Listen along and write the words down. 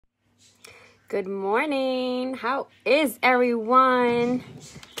Good morning. How is everyone?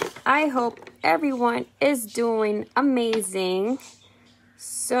 I hope everyone is doing amazing.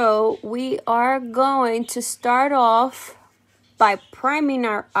 So we are going to start off by priming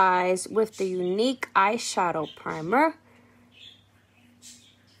our eyes with the Younique eyeshadow primer.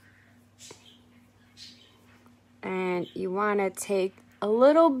 And you want to take a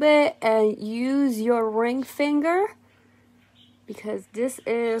little bit and use your ring finger, because this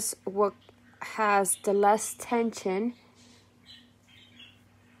is what has the less tension.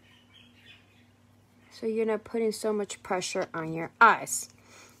 So you're not putting so much pressure on your eyes.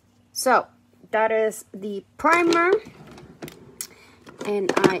 So that is the primer.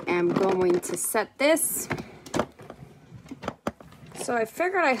 And I am going to set this. So I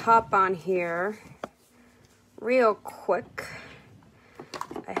figured I'd hop on here real quick.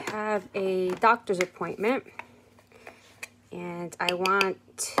 I have a doctor's appointment. And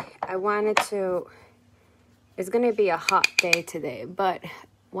it's gonna be a hot day today, but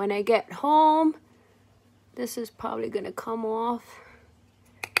when I get home, this is probably gonna come off,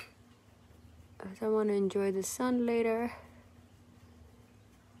 as I want to enjoy the sun later.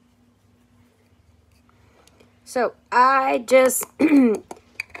 So I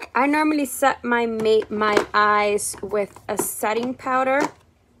normally set my eyes with a setting powder,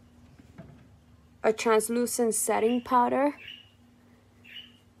 a translucent setting powder.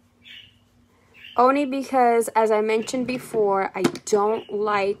 Only because, as I mentioned before, I don't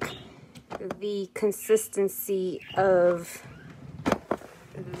like the consistency of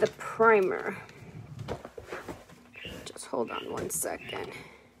the primer. Just hold on one second.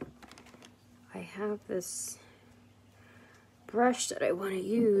 I have this brush that I want to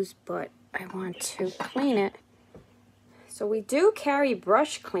use, but I want to clean it. So we do carry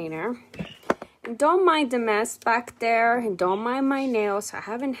brush cleaner. And don't mind the mess back there, and don't mind my nails. I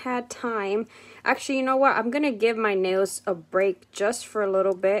haven't had time. Actually, you know what? I'm going to give my nails a break just for a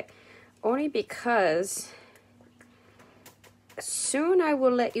little bit. Only because soon I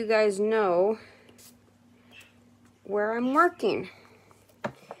will let you guys know where I'm working.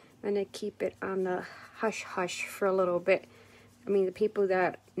 I'm going to keep it on the hush-hush for a little bit. I mean, the people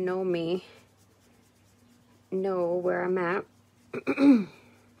that know me know where I'm at.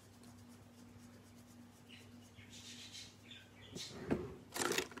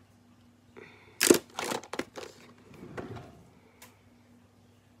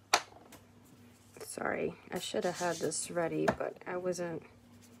 Sorry, I should have had this ready, but I wasn't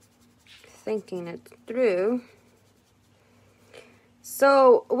thinking it through.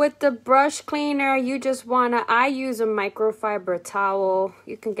 So with the brush cleaner, you just I use a microfiber towel.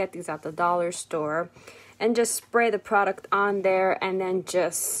 You can get these at the dollar store. And just spray the product on there and then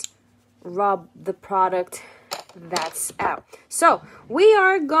just rub the product that's out. So we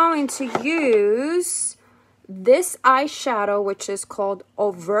are going to use this eyeshadow, which is called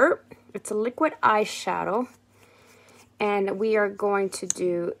Overt. It's a liquid eyeshadow, and we are going to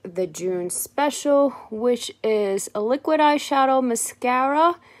do the June special, which is a liquid eyeshadow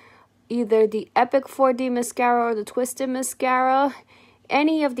mascara, either the Epic 4D mascara or the Twisted mascara,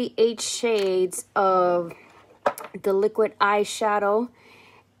 any of the 8 shades of the liquid eyeshadow,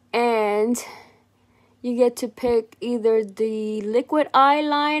 and you get to pick either the liquid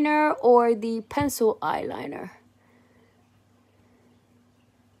eyeliner or the pencil eyeliner.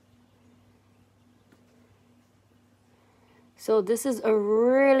 So this is a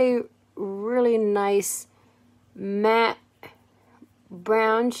really, really nice matte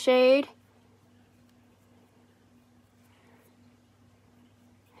brown shade.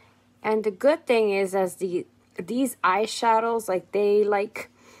 And the good thing is, as these eyeshadows,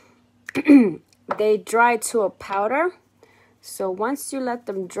 they dry to a powder. So once you let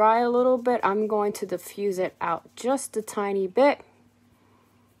them dry a little bit, I'm going to diffuse it out just a tiny bit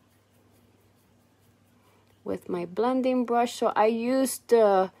with my blending brush. So I used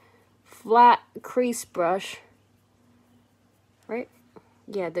the flat crease brush, right?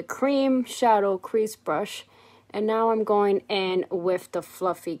 Yeah, the cream shadow crease brush. And now I'm going in with the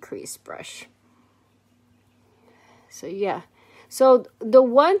fluffy crease brush. So yeah. So the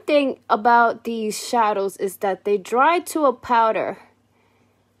one thing about these shadows is that they dry to a powder.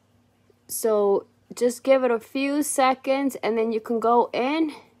 So just give it a few seconds and then you can go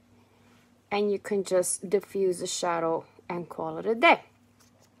in and you can just diffuse the shadow and call it a day.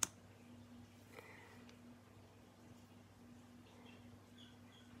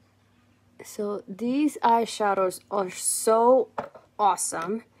 So these eyeshadows are so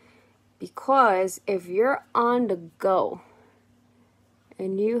awesome because if you're on the go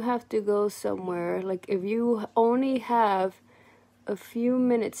and you have to go somewhere, like if you only have a few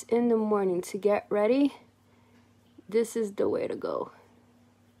minutes in the morning to get ready, this is the way to go.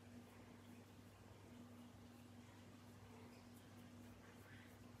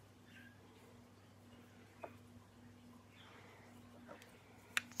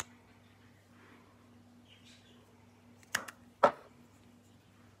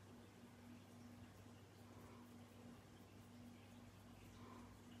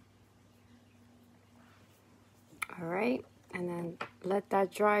 All right, and then let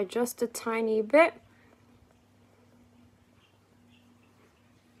that dry just a tiny bit.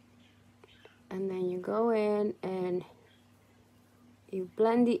 And then you go in and you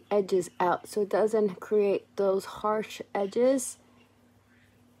blend the edges out so it doesn't create those harsh edges.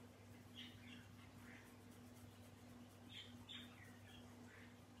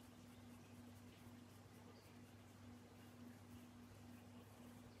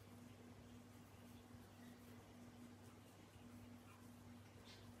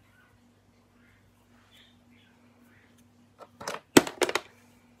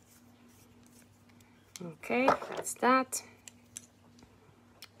 Okay, that's that.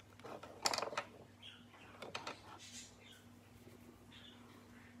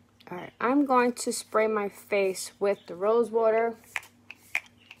 All right, I'm going to spray my face with the rose water,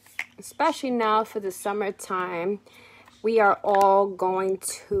 especially now for the summertime. We are all going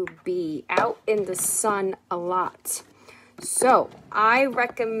to be out in the sun a lot. So I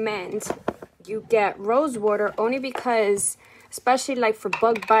recommend you get rose water only because, especially like for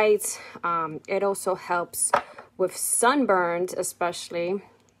bug bites, it also helps with sunburns especially.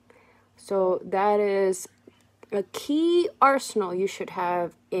 So that is a key arsenal you should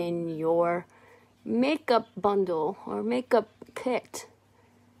have in your makeup bundle or makeup kit.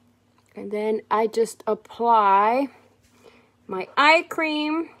 And then I just apply my eye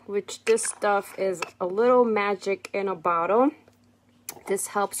cream, which this stuff is a little magic in a bottle. This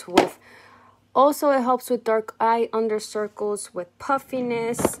helps with, also it helps with dark eye under circles, with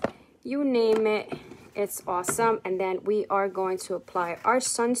puffiness, you name it. It's awesome. And then we are going to apply our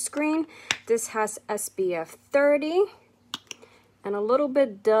sunscreen. This has SPF 30, and a little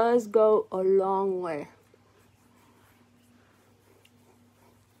bit does go a long way.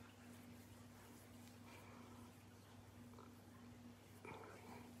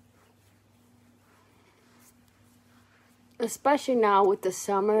 Especially now with the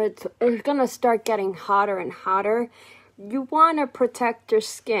summer, it's gonna start getting hotter and hotter. You want to protect your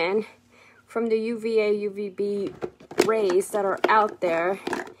skin from the UVA, UVB rays that are out there.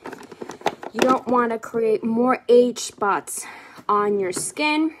 You don't want to create more age spots on your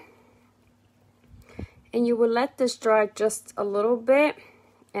skin. And you will let this dry just a little bit,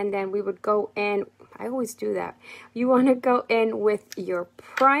 and then we would go in. I always do that. You want to go in with your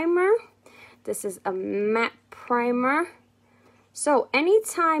primer. This is a matte primer. So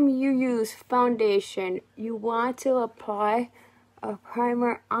anytime you use foundation, you want to apply a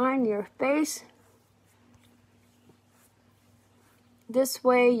primer on your face. This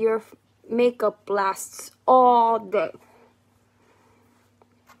way your makeup lasts all day.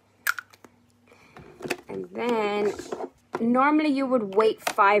 And then normally you would wait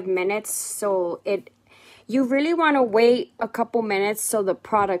 5 minutes, so you really want to wait a couple minutes so the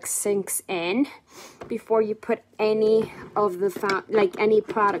product sinks in before you put any of the any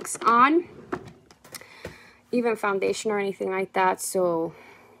products on, even foundation or anything like that. So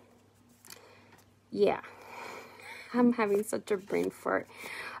yeah, I'm having such a brain fart.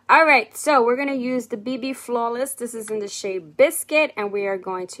 All right, so we're gonna use the BB Flawless. This is in the shade Biscuit, and we are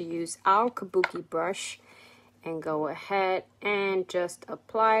going to use our kabuki brush and go ahead and just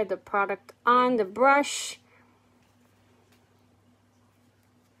apply the product on the brush.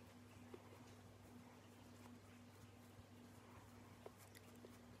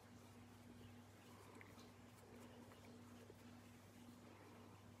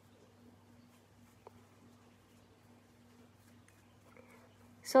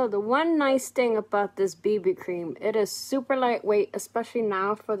 So the one nice thing about this BB cream, it is super lightweight, especially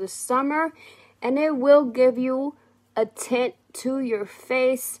now for the summer, and it will give you a tint to your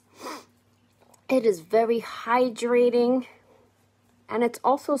face. It is very hydrating, and it's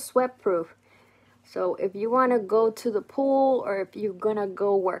also sweat proof. So if you want to go to the pool or if you're gonna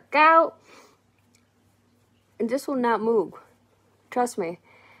go work out, and this will not move. Trust me,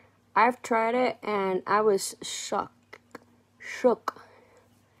 I've tried it and I was shook.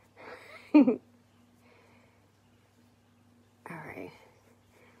 All right,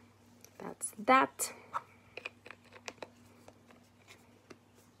 that's that.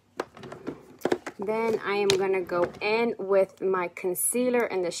 Then I am gonna go in with my concealer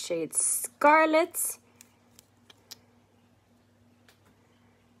in the shade Scarlet.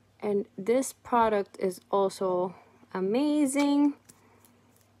 And this product is also amazing.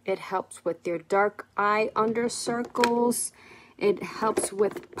 It helps with your dark eye under circles. It helps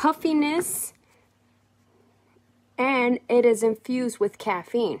with puffiness. And it is infused with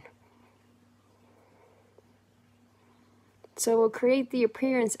caffeine. So it will create the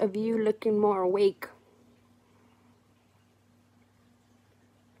appearance of you looking more awake.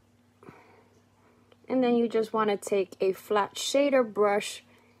 And then you just want to take a flat shader brush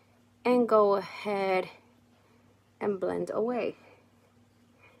and go ahead and blend away.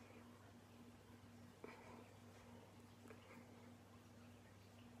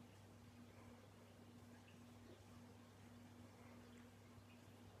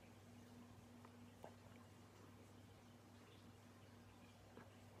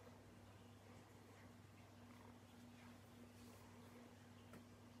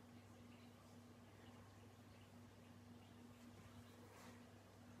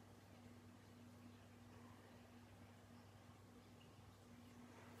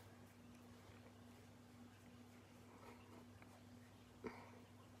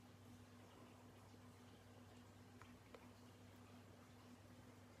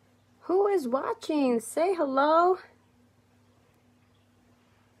 Who is watching? Say hello.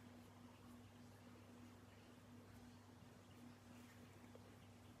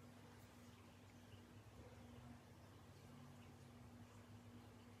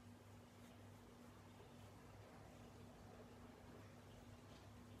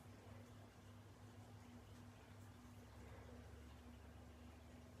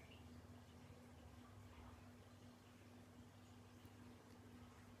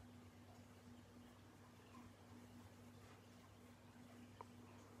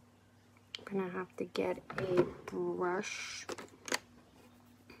 I'm gonna have to get a brush.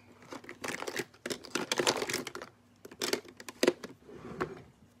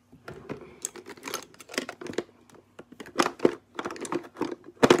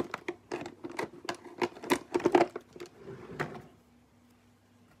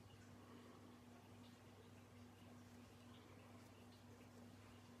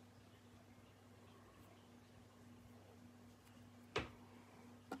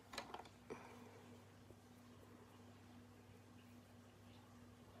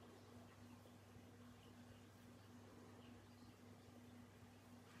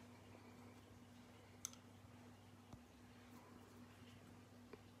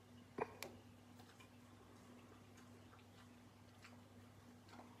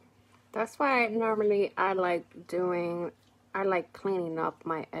 That's why normally I like cleaning up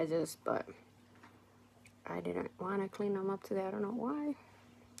my edges, but I didn't want to clean them up today. I don't know why.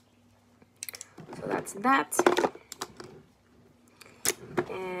 So that's that.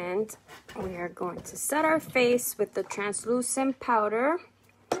 And we are going to set our face with the translucent powder.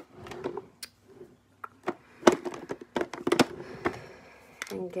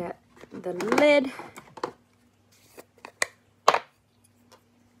 And get the lid.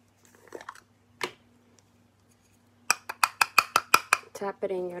 Tap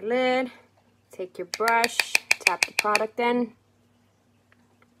it in your lid, take your brush, tap the product in.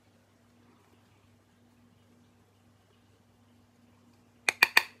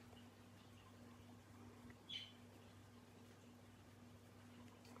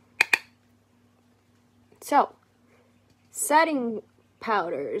 So, setting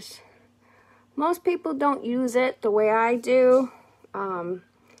powders. Most people don't use it the way I do.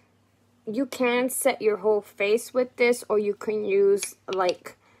 You can set your whole face with this, or you can use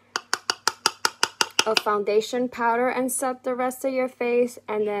like a foundation powder and set the rest of your face,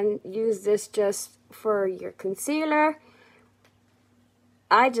 and then use this just for your concealer.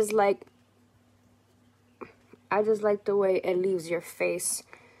 I just like the way it leaves your face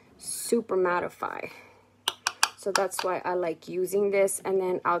super mattify. So that's why I like using this. And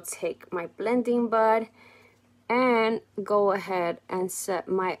then I'll take my blending bud and go ahead and set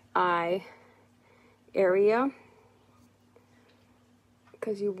my eye area,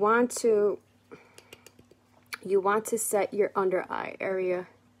 because you want to set your under eye area.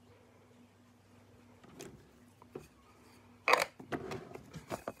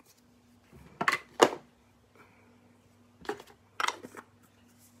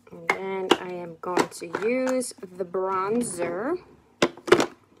 And then I am going to use the bronzer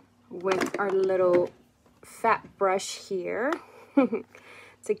with our little fat brush here.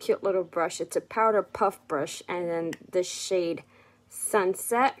 It's a cute little brush. It's a powder puff brush, and then the shade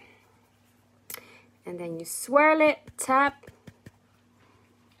Sunset. And then you swirl it, tap.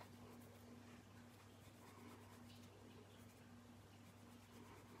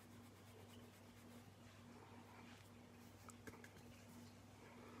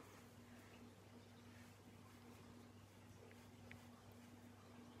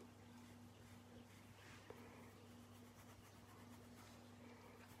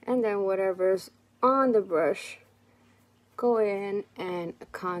 And then whatever's on the brush, go in and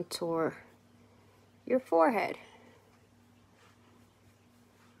contour your forehead.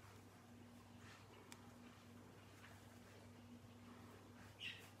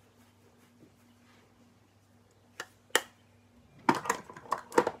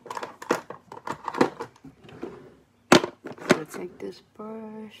 Take this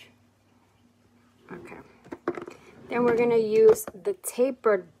brush. Okay. Then we're gonna use the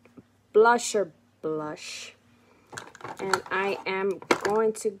tapered blusher blush. And I am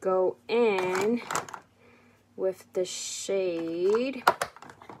going to go in with the shade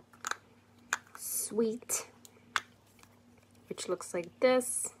Sweet, which looks like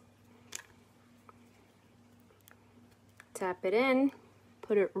this. Tap it in,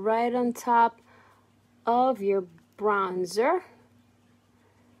 put it right on top of your bronzer.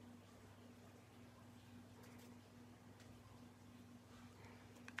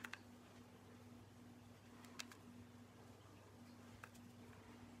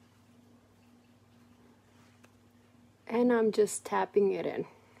 And I'm just tapping it in.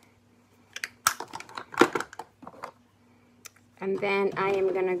 And then I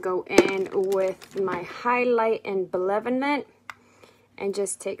am gonna go in with my highlight and benevolent and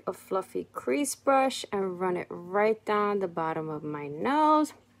just take a fluffy crease brush and run it right down the bottom of my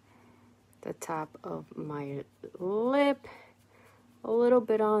nose, the top of my lip, a little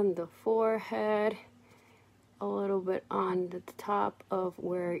bit on the forehead, a little bit on the top of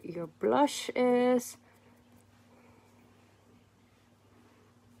where your blush is.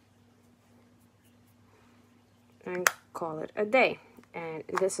 And call it a day. And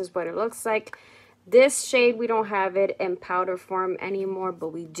this is what it looks like. This shade, we don't have it in powder form anymore, but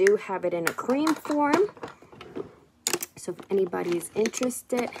we do have it in a cream form. So if anybody is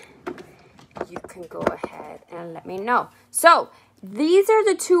interested, you can go ahead and let me know. So these are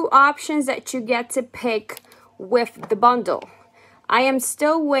the two options that you get to pick with the bundle. I am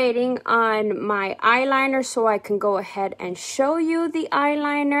still waiting on my eyeliner so I can go ahead and show you the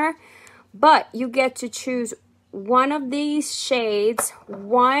eyeliner, but you get to choose one of these shades,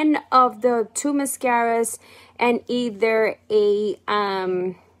 one of the two mascaras, and either a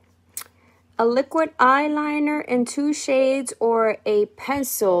liquid eyeliner in 2 shades or a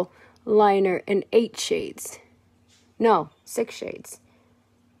pencil liner in 8 shades. No, 6 shades.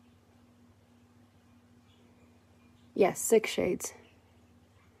 Yes, 6 shades.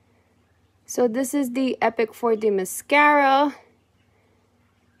 So this is the Epic 4D mascara.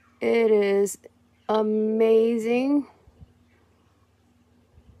 It is amazing.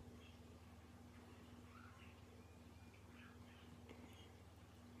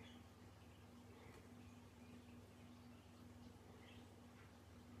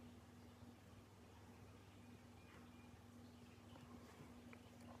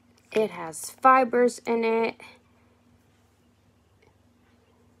 It has fibers in it.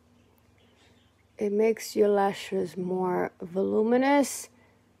 It makes your lashes more voluminous.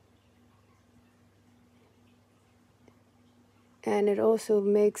 And it also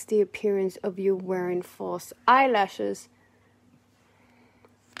makes the appearance of you wearing false eyelashes,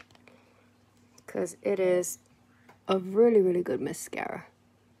 because it is a really, really good mascara.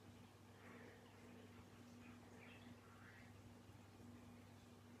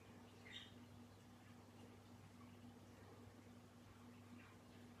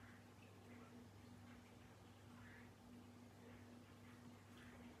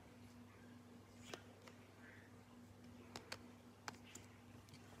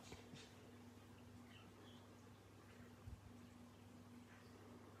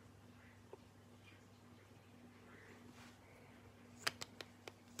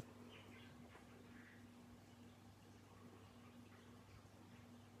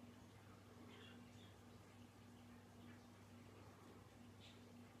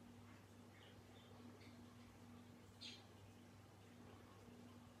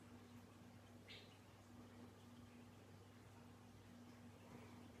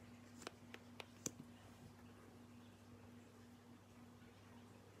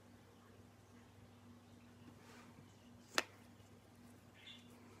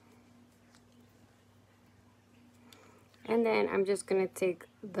 And then I'm just going to take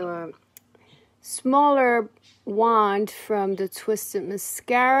the smaller wand from the Twisted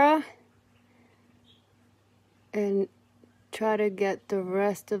Mascara and try to get the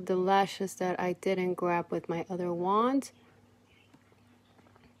rest of the lashes that I didn't grab with my other wand.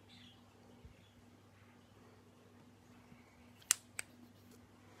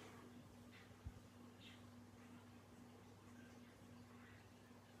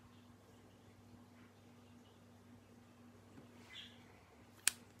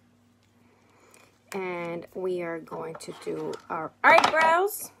 And we are going to do our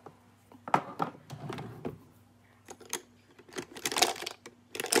eyebrows.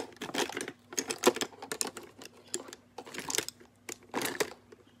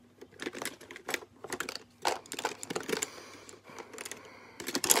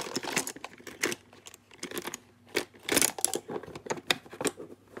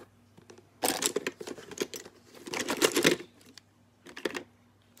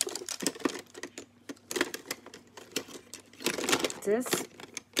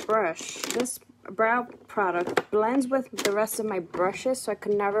 This brow product blends with the rest of my brushes, so I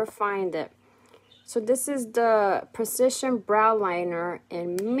could never find it. So this is the Precision Brow Liner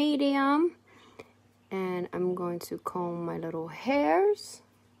in medium, and I'm going to comb my little hairs.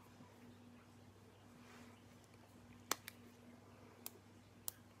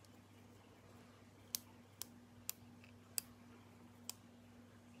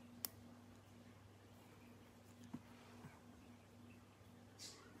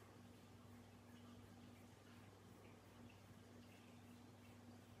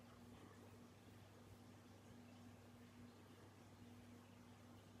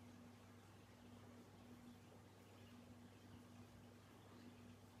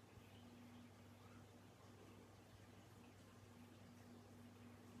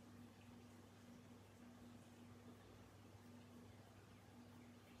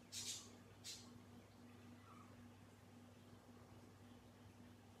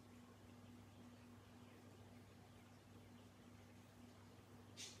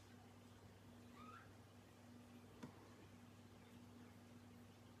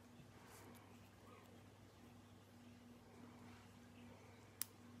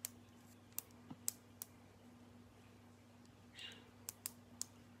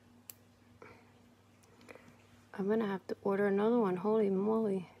 I'm gonna have to order another one. Holy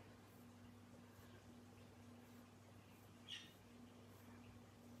moly.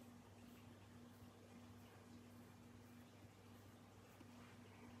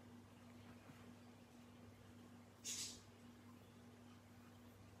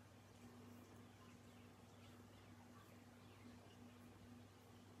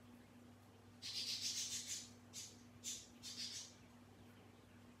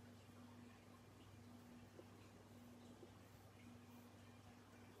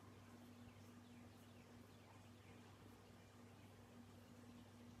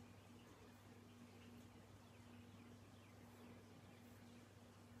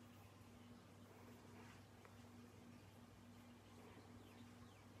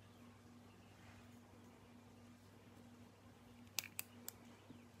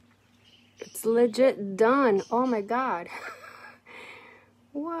 It's legit done. Oh my god.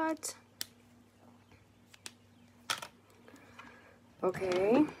 What?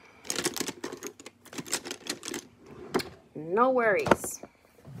 Okay. No worries.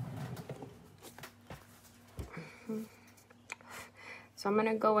 So I'm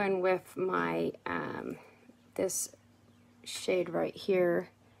gonna go in with my this shade right here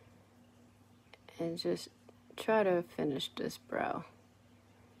and just try to finish this brow.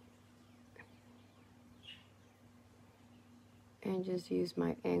 And just use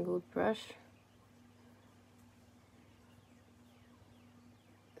my angled brush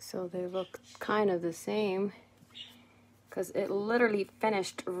so they look kind of the same, because it literally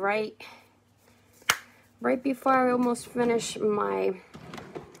finished right before I almost finished my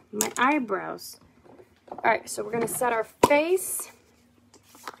eyebrows. All right, so we're gonna set our face.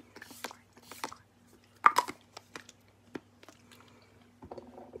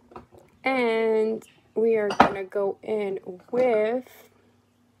 And we are gonna go in with,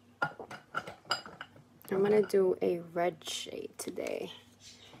 I'm gonna do a red shade today.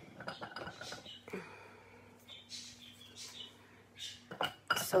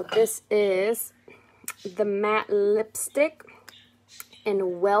 So this is the matte lipstick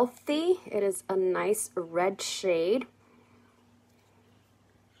in Wealthy. It is a nice red shade.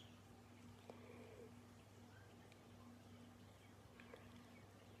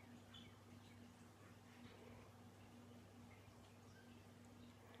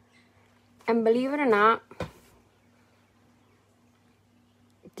 And believe it or not,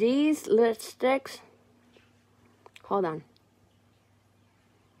 these lipsticks, hold on.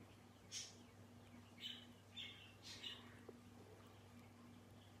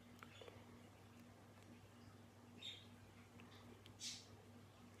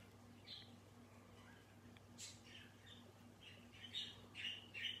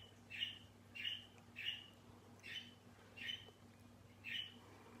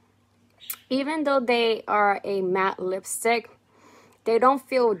 Even though they are a matte lipstick, They don't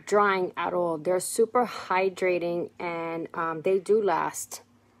feel drying at all. They're super hydrating, and they do last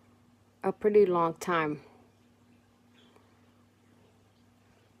a pretty long time.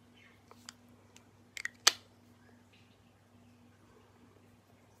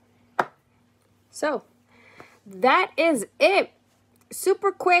 So that is it.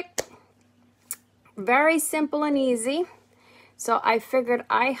 Super quick, very simple and easy. So I figured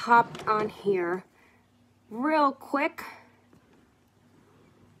I hopped on here real quick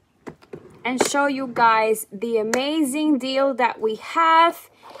and show you guys the amazing deal that we have.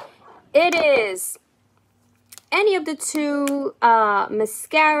 It is any of the two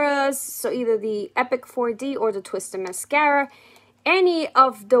mascaras, so either the Epic 4D or the Twisted Mascara, any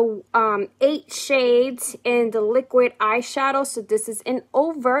of the 8 shades in the liquid eyeshadow, so this is in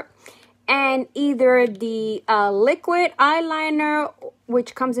overt, and either the liquid eyeliner,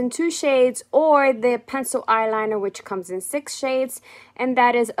 which comes in 2 shades, or the pencil eyeliner, which comes in 6 shades, and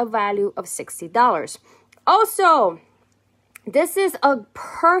that is a value of $60. Also, this is a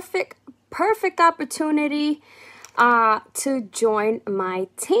perfect opportunity to join my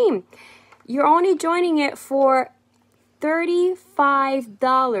team. You're only joining it for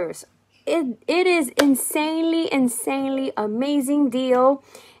 $35. It is insanely amazing deal.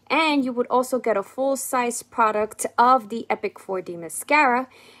 And you would also get a full-size product of the Epic 4D mascara.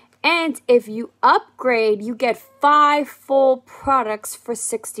 And if you upgrade, you get 5 full products for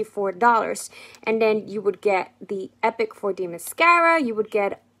 $64. And then you would get the Epic 4D mascara. You would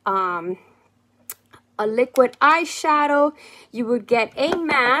get a liquid eyeshadow. You would get a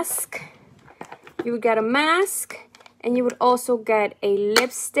mask. You would get a mask. And you would also get a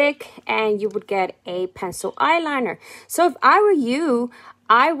lipstick. And you would get a pencil eyeliner. So if I were you,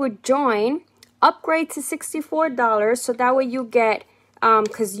 I would join, upgrade to $64, so that way you get,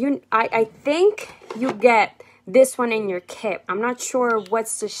 because I think you get this one in your kit. I'm not sure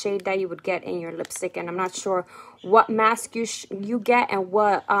what's the shade that you would get in your lipstick, and I'm not sure what mask you get and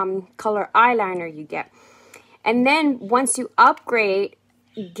what color eyeliner you get. And then once you upgrade,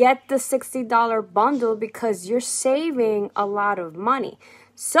 get the $60 bundle because you're saving a lot of money.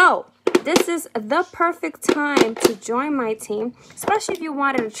 So this is the perfect time to join my team, especially if you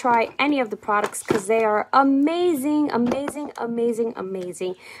wanted to try any of the products, because they are amazing.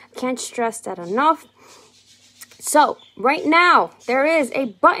 Can't stress that enough. So right now, there is a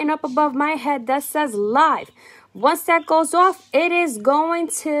button up above my head that says live. Once that goes off, it is going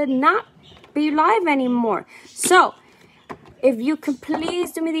to not be live anymore. So if you can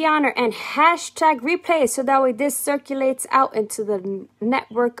please do me the honor and hashtag replay, so that way this circulates out into the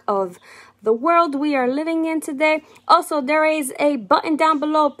network of the world we are living in today. Also, there is a button down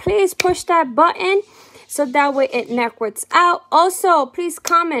below. Please push that button so that way it networks out. Also, please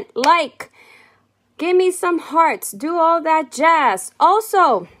comment, like, give me some hearts, do all that jazz.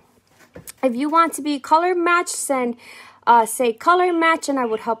 Also, if you want to be color matched, send say color match, and I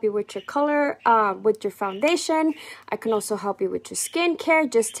would help you with your color, with your foundation. I can also help you with your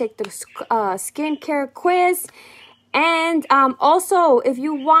skincare. Just take the skincare quiz. And also, if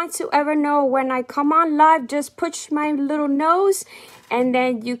you want to ever know when I come on live, just push my little nose, and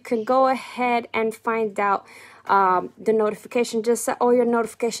then you can go ahead and find out the notification. Just set all your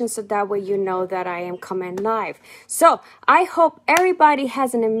notifications so that way you know that I am coming live. So I hope everybody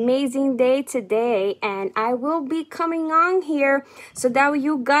has an amazing day today, and I will be coming on here so that way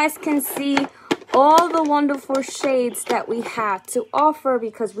you guys can see all the wonderful shades that we have to offer,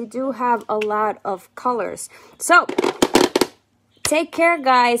 because we do have a lot of colors. So take care,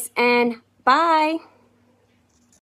 guys, and bye.